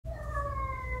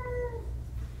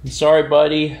Sorry,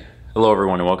 buddy. Hello,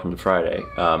 everyone, and welcome to Friday.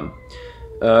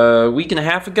 A week and a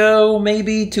half ago,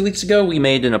 maybe 2 weeks ago, we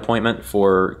made an appointment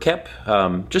for Kep.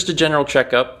 Just a general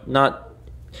checkup.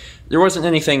 There wasn't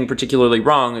anything particularly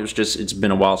wrong. It was just it's been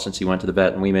a while since he went to the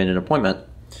vet, and we made an appointment.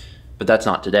 But that's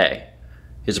not today.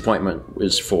 His appointment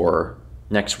is for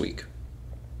next week.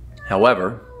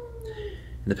 However,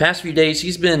 in the past few days,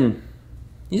 he's been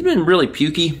really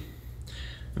pukey.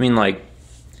 I mean, like,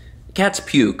 cats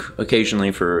puke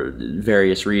occasionally for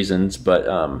various reasons, but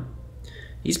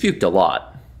he's puked a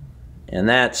lot. And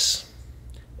that's,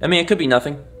 I mean, it could be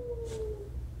nothing.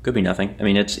 Could be nothing. I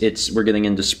mean, we're getting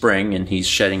into spring and he's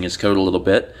shedding his coat a little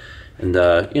bit. And,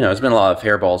 you know, it's been a lot of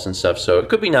hairballs and stuff, so it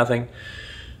could be nothing.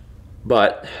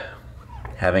 But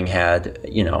having had,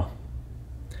 you know,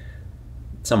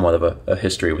 somewhat of a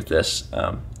history with this,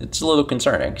 it's a little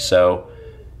concerning. So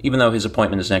even though his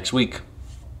appointment is next week,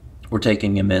 we're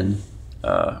taking him in.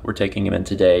 We're taking him in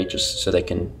today just so they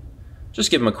can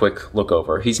just give him a quick look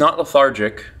over. He's not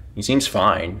lethargic. He seems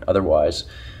fine otherwise,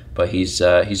 but he's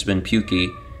been pukey.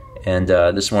 And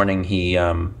this morning he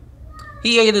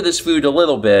ate of his food a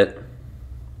little bit,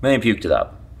 then he puked it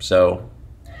up. So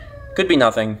could be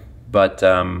nothing, but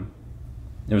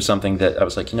it was something that I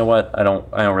was like, you know what? I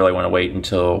don't really want to wait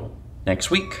until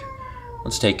next week.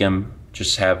 Let's take him,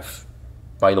 just have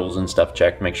vitals and stuff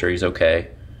checked, make sure he's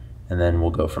okay, and then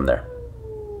we'll go from there.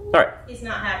 All right. He's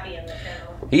not happy in the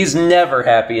kennel. He's never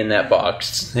happy in that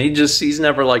box. He's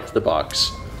never liked the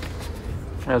box.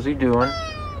 How's he doing?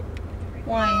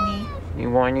 Whiny.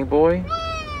 You whiny boy?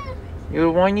 You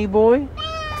a whiny boy?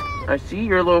 I see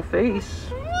your little face.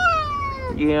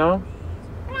 Yeah.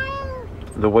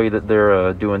 The way that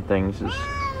they're doing things is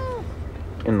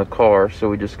in the car, so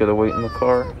we just gotta wait in the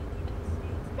car.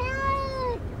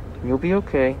 You'll be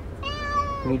okay.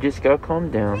 You just gotta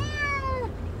calm down.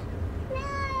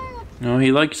 No,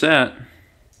 he likes that.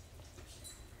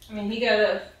 I mean, he got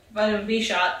a vitamin B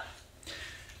shot.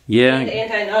 Yeah. And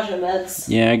anti-nausea meds.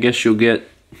 Yeah, I guess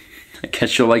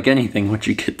you'll like anything once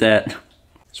you get that.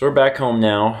 So we're back home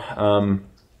now.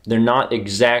 They're not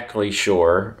exactly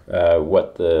sure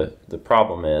what the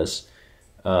problem is.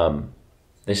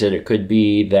 They said it could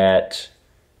be that,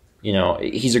 you know,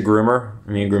 he's a groomer.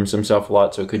 I mean, he grooms himself a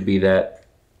lot, so it could be that,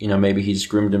 you know, maybe he's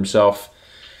groomed himself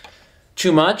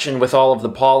too much, and with all of the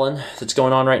pollen that's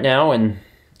going on right now, and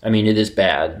I mean, it is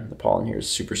bad. The pollen here is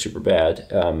super, super bad.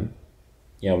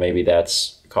 You know, maybe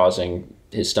that's causing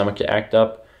his stomach to act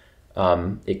up.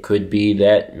 It could be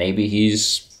that maybe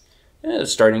he's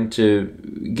starting to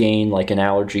gain like an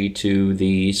allergy to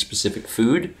the specific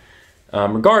food.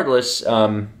 Regardless, you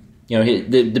know,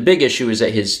 the big issue is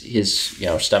that his you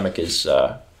know, stomach is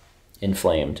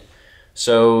inflamed.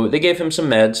 So they gave him some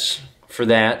meds for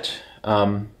that,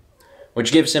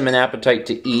 which gives him an appetite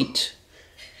to eat.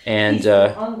 And he's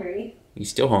still hungry. He's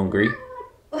still hungry.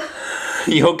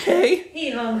 You okay?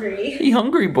 He's hungry. He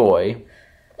hungry boy.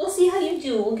 We'll see how you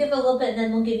do. We'll give a little bit, and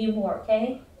then we'll give you more.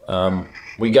 Okay?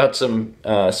 We got some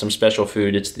special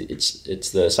food. It's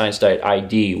the Science Diet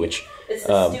ID, which it's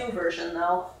the stew version,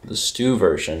 though. The stew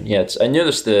version, yeah. I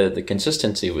noticed the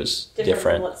consistency was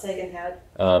different from what Sagan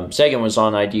had. Sagan was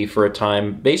on ID for a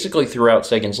time, basically throughout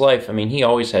Sagan's life. I mean, he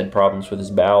always had problems with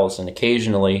his bowels, and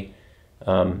occasionally,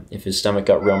 if his stomach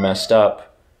got real messed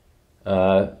up,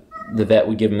 the vet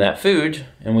would give him that food,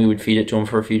 and we would feed it to him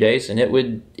for a few days, and it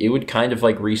would kind of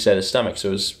like reset his stomach. So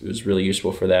it was really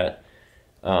useful for that.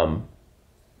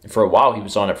 For a while, he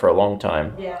was on it for a long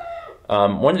time. Yeah.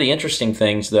 One of the interesting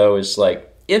things, though, is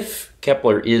like if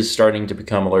Kepler is starting to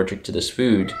become allergic to this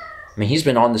food, I mean, he's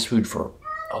been on this food for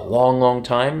a long, long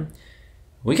time.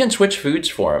 We can switch foods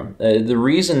for him. The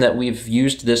reason that we've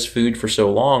used this food for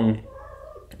so long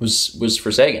was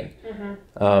for Sagan.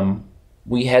 Mm-hmm.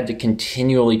 We had to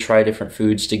continually try different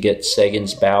foods to get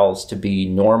Sagan's bowels to be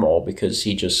normal because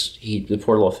the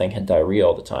poor little thing had diarrhea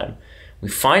all the time. We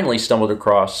finally stumbled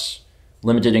across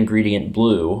limited ingredient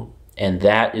blue, and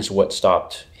that is what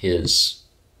stopped his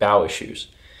bowel issues.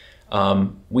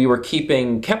 We were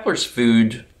keeping Kepler's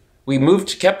food. We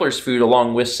moved Kepler's food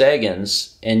along with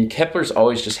Sagan's, and Kepler's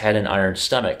always just had an iron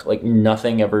stomach. Like,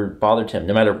 nothing ever bothered him.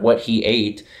 No matter what he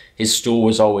ate, his stool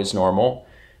was always normal.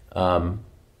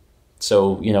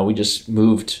 So, you know, we just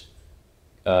moved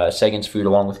Sagan's food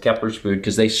along with Kepler's food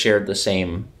because they shared the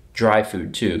same dry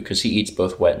food too, because he eats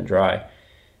both wet and dry.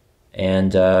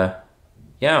 And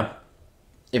yeah,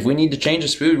 if we need to change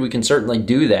his food, we can certainly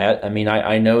do that. I mean,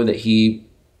 I know that he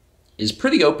is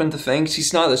pretty open to things.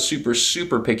 He's not a super,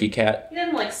 super picky cat. He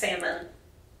doesn't like salmon.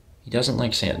 He doesn't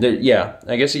like salmon. Yeah,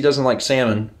 I guess he doesn't like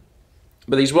salmon.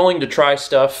 But he's willing to try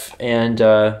stuff, and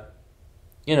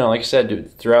you know, like I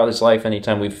said, throughout his life,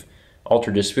 anytime we've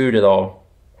altered his food at all,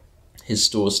 his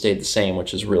stools stayed the same,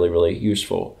 which is really, really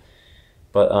useful.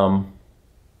 But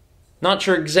not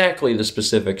sure exactly the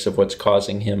specifics of what's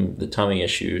causing him the tummy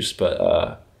issues,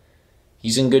 but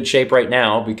he's in good shape right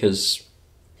now because,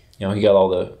 you know, he got all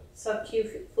the sub-Q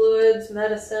fluids,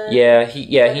 medicine.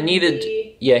 He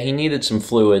needed some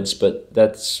fluids, but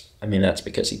that's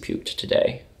because he puked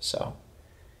today. So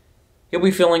he'll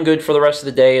be feeling good for the rest of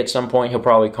the day. At some point, he'll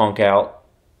probably conk out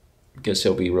because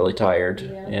he'll be really tired,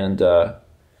 and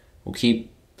we'll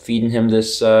keep feeding him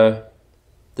this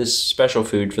this special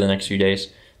food for the next few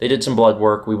days. They did some blood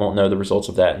work. We won't know the results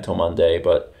of that until Monday,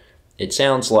 but it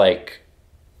sounds like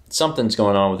something's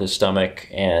going on with his stomach,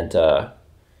 and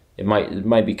it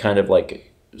might be kind of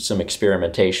like some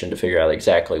experimentation to figure out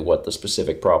exactly what the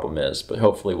specific problem is. But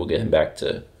hopefully we'll get him back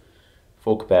to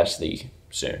full capacity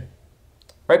soon.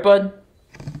 Right, bud?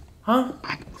 Huh?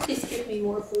 Just give me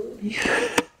more food.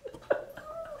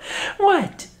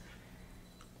 What?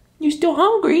 You still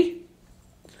hungry?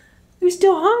 You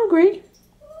still hungry?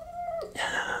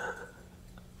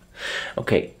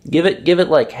 Okay, give it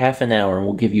like half an hour and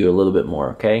we'll give you a little bit more,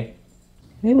 okay?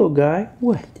 Hey, little guy.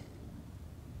 What?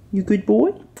 You good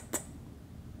boy?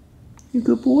 You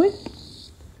good boy?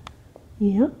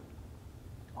 Yeah?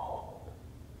 Oh,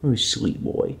 you're a sweet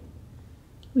boy.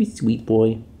 You're a sweet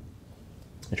boy.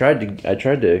 I tried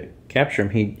to capture him.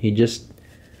 He just...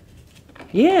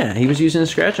 Yeah, he was using a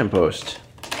scratch and post.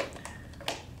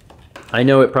 I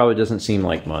know it probably doesn't seem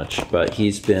like much, but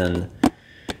he's been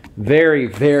very,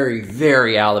 very,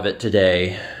 very out of it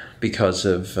today because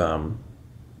of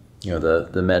you know,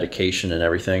 the medication and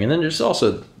everything, and then there's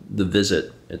also the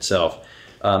visit itself.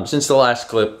 Since the last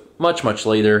clip, much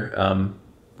later,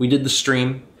 we did the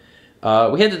stream.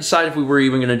 We had to decide if we were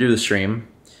even going to do the stream.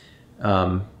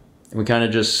 We kind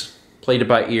of just played it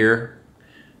by ear,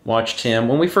 watched him.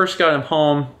 When we first got him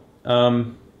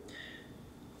home,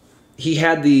 he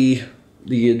had the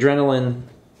adrenaline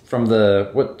from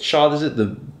what shot is it?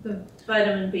 The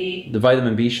vitamin B. The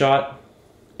vitamin B shot.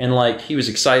 And like, he was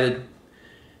excited.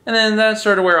 And then that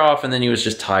started to wear off, and then he was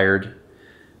just tired.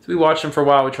 So we watched him for a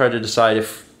while. We tried to decide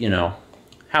if, you know,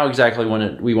 how exactly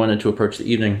we wanted to approach the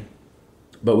evening.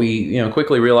 But we, you know,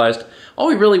 quickly realized all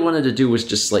we really wanted to do was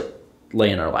just like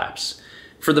lay in our laps.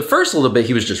 For the first little bit,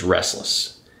 he was just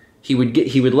restless. He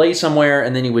would lay somewhere,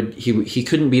 and then he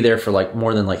couldn't be there for like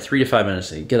more than like 3 to 5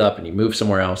 minutes. And he'd get up and he'd move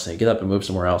somewhere else, and he'd get up and move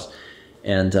somewhere else.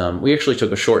 And we actually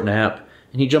took a short nap,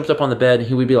 and he jumped up on the bed, and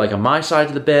he would be like on my side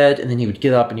of the bed, and then he would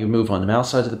get up and he would move on the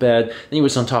mouse side of the bed. Then he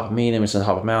was on top of me, then he was on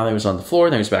top of Mal, then he was on the floor,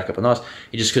 then he was back up on us.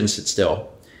 He just couldn't sit still.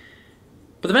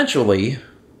 But eventually,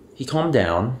 he calmed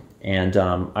down, and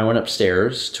I went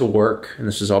upstairs to work, and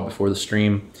this was all before the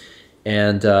stream,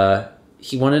 and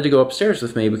he wanted to go upstairs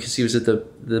with me because he was at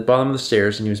the bottom of the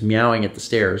stairs, and he was meowing at the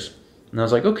stairs. And I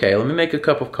was like, okay, let me make a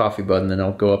cup of coffee, bud, and then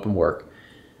I'll go up and work.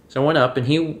 So I went up, and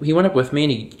he went up with me,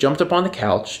 and he jumped up on the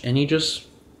couch, and he just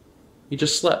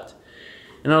slept.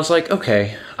 And I was like,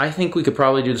 okay, I think we could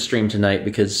probably do the stream tonight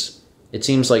because it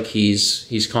seems like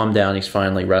he's calmed down, he's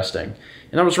finally resting.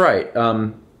 And I was right.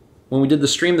 When we did the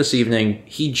stream this evening,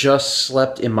 he just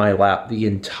slept in my lap the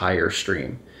entire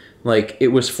stream. Like, it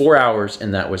was 4 hours,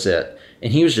 and that was it.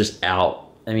 And he was just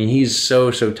out. I mean, he's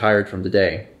so tired from the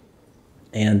day.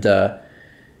 And,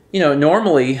 you know,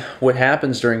 normally what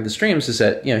happens during the streams is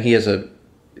that, you know, he has a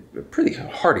pretty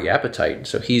hearty appetite.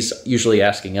 So he's usually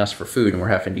asking us for food, and we're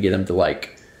having to get him to,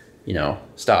 like, you know,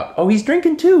 stop. Oh, he's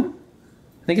drinking too.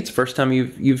 I think it's the first time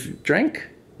you've drank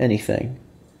anything.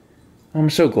 I'm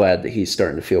so glad that he's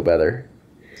starting to feel better.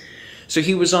 So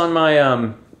he was on my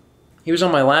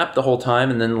lap the whole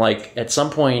time, and then like at some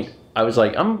point I was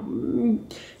like,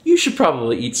 you should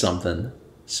probably eat something.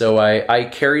 So I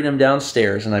carried him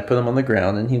downstairs and I put him on the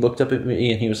ground, and he looked up at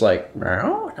me and he was like,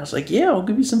 meow. And I was like, yeah, I'll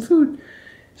give you some food.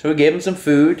 So I gave him some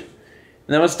food,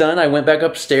 and that was done. I went back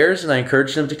upstairs and I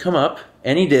encouraged him to come up,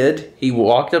 and he did. He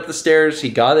walked up the stairs, he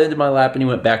got into my lap, and he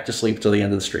went back to sleep till the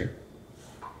end of the stream.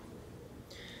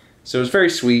 So it was very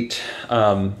sweet.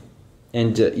 And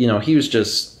you know, he's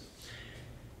just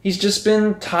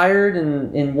been tired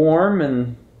and warm,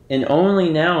 and only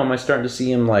now am I starting to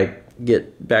see him like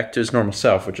get back to his normal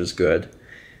self, which is good.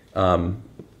 And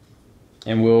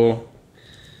we'll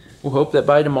hope that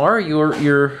by tomorrow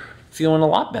you're feeling a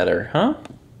lot better, huh?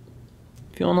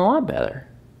 Feeling a lot better.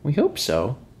 We hope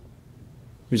so.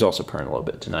 He was also purring a little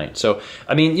bit tonight. So,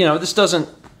 I mean, you know,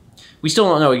 we still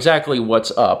don't know exactly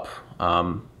what's up.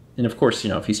 And of course, you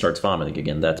know, if he starts vomiting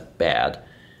again, that's bad.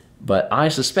 But I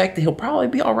suspect that he'll probably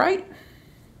be all right.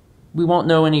 We won't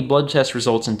know any blood test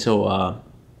results until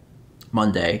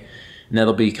Monday. and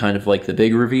that'll be kind of like the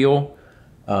big reveal.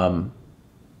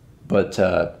 But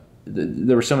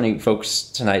there were so many folks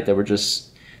tonight that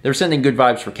they were sending good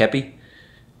vibes for Kepi,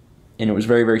 and it was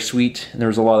very, very sweet. And there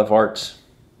was a lot of art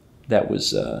that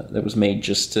was made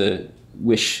just to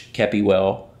wish Kepi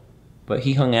well. But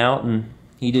he hung out and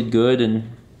he did good,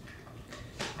 and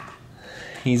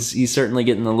he's certainly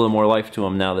getting a little more life to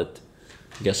him now that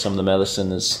I guess some of the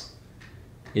medicine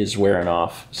is wearing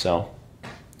off. So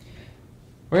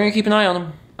we're gonna keep an eye on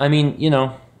him. I mean, you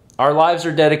know, our lives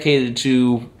are dedicated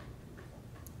to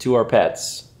our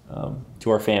pets, to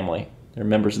our family. They're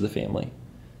members of the family.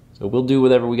 So we'll do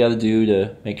whatever we got to do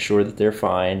to make sure that they're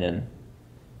fine. And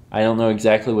I don't know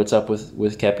exactly what's up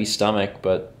with Kepi's stomach,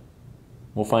 but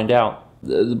we'll find out.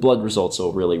 The blood results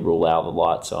will really rule out a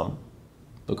lot, so I'm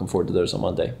looking forward to those on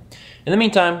Monday. In the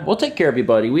meantime, we'll take care of you,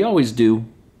 buddy. We always do.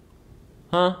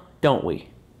 Huh? Don't we?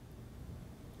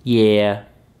 Yeah.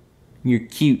 You're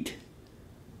cute.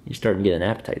 You're starting to get an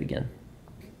appetite again.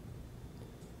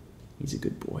 He's a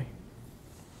good boy.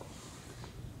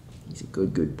 He's a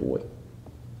good boy.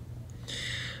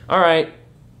 All right,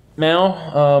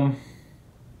 Mal.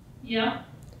 Yeah.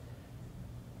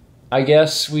 I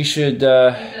guess we should. Eat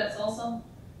that salsa?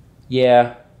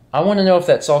 Yeah. I want to know if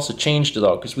that salsa changed at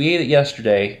all, because we ate it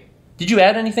yesterday. Did you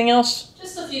add anything else?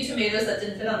 Just a few tomatoes that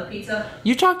didn't fit on the pizza.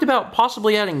 You talked about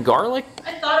possibly adding garlic?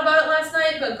 I thought about it last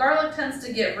night, but garlic tends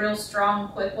to get real strong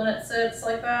quick when it sits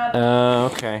like that.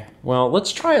 Okay. Well,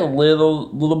 let's try a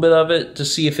little bit of it to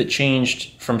see if it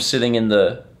changed from sitting in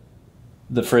the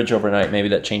fridge overnight. Maybe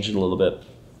that changed it a little bit.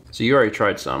 So you already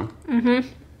tried some. Mm-hmm.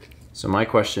 So my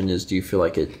question is, do you feel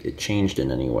like it changed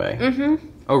in any way? Mm-hmm.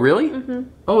 Oh, really? Mm-hmm.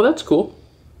 Oh, that's cool.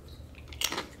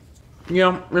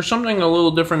 Yeah, there's something a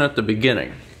little different at the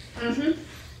beginning.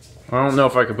 Mm-hmm. I don't know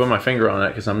if I could put my finger on it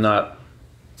because I'm not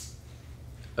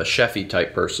a chefy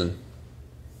type person.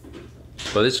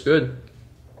 But it's good.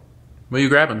 What are you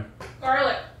grabbing?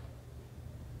 Garlic.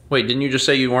 Wait, didn't you just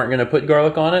say you weren't going to put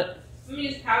garlic on it? I'm going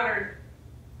to use powdered.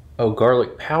 Oh,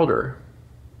 garlic powder.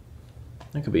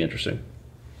 That could be interesting.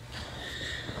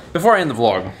 Before I end the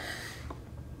vlog,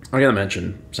 I gotta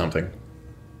mention something.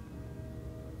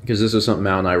 Because this is something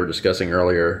Mal and I were discussing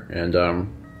earlier, and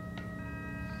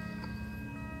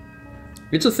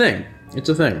it's a thing. It's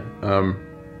a thing.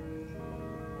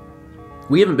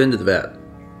 We haven't been to the vet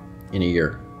in a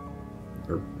year,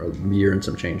 or a year and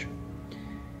some change.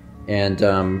 And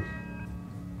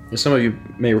as some of you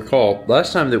may recall,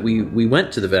 last time that we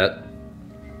went to the vet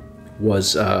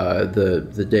was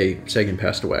the day Sagan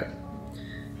passed away.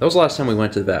 That was the last time we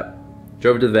went to the vet.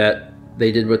 Drove to the vet,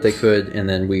 they did what they could, and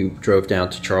then we drove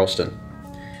down to Charleston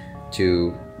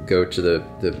to go to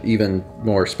the even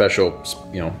more special,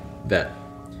 vet.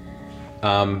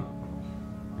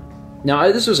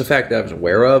 Now, this was a fact that I was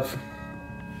aware of.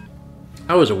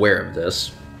 I was aware of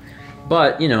this,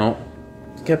 but,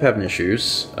 kept having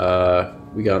issues.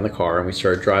 We got in the car and we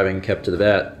started driving, kept to the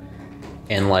vet,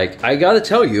 and I gotta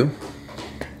tell you,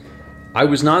 I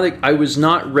was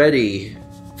not ready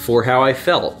for how I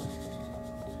felt.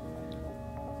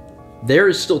 There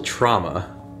is still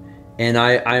trauma, and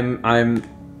I'm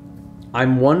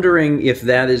wondering if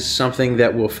that is something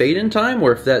that will fade in time,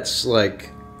 or if that's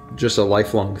just a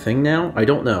lifelong thing now. I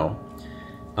don't know.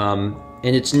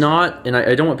 And it's not, and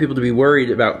I don't want people to be worried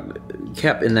about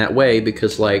Kep in that way,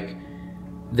 because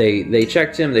they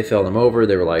checked him, they felt him over,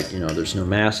 they were like, there's no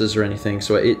masses or anything,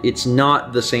 so it's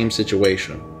not the same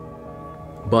situation.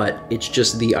 But it's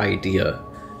just the idea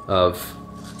of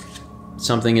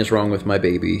something is wrong with my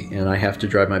baby, and I have to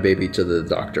drive my baby to the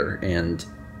doctor, and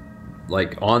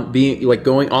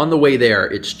going on the way there,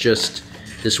 it's just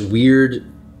this weird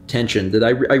tension that I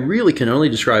really can only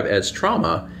describe as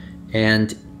trauma,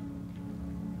 and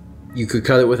you could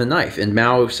cut it with a knife. And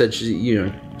Mao said she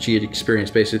had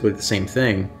experienced basically the same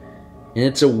thing, and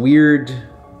it's a weird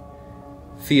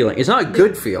feeling. It's not a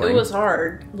good feeling. It was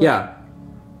hard. Yeah.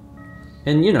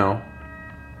 And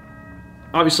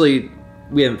obviously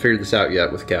we haven't figured this out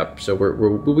yet with Kep, so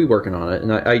we'll be working on it.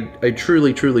 And I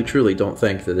truly don't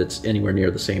think that it's anywhere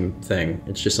near the same thing.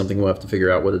 It's just something we'll have to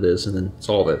figure out what it is and then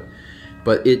solve it.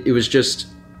 But it was just,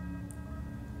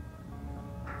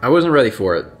 I wasn't ready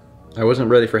for it. I wasn't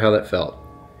ready for how that felt.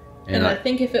 And I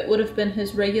think if it would have been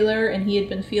his regular and he had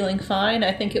been feeling fine,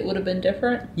 I think it would have been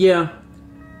different. Yeah.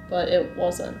 But it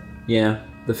wasn't. Yeah.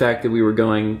 The fact that we were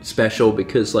going special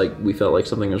because we felt like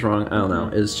something was wrong, I don't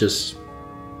know. It's just,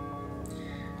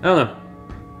 I don't know.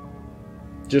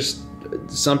 Just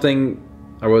something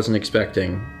I wasn't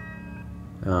expecting.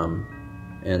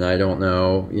 And I don't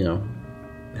know,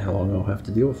 how long I'll have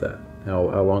to deal with that.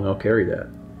 How long I'll carry that.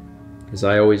 Because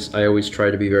I always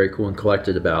try to be very cool and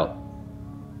collected about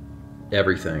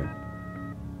everything.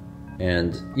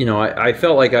 And, you know, I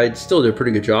felt like I still did a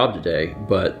pretty good job today,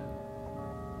 but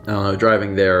I don't know,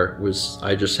 driving there was,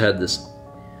 I just had this,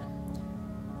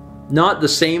 not the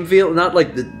same feel, not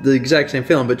like the exact same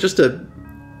feeling, but just an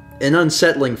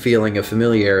unsettling feeling of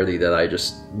familiarity that I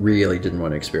just really didn't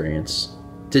want to experience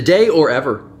today or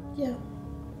ever. Yeah.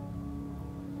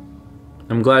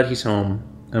 I'm glad he's home.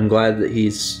 I'm glad that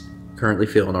he's currently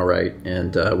feeling all right,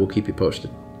 and we'll keep you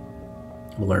posted.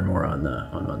 We'll learn more on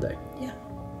Monday. Yeah.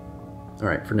 All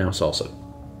right, for now, salsa.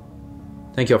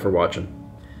 Thank you all for watching.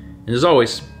 And as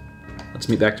always, let's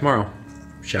meet back tomorrow,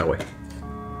 shall we?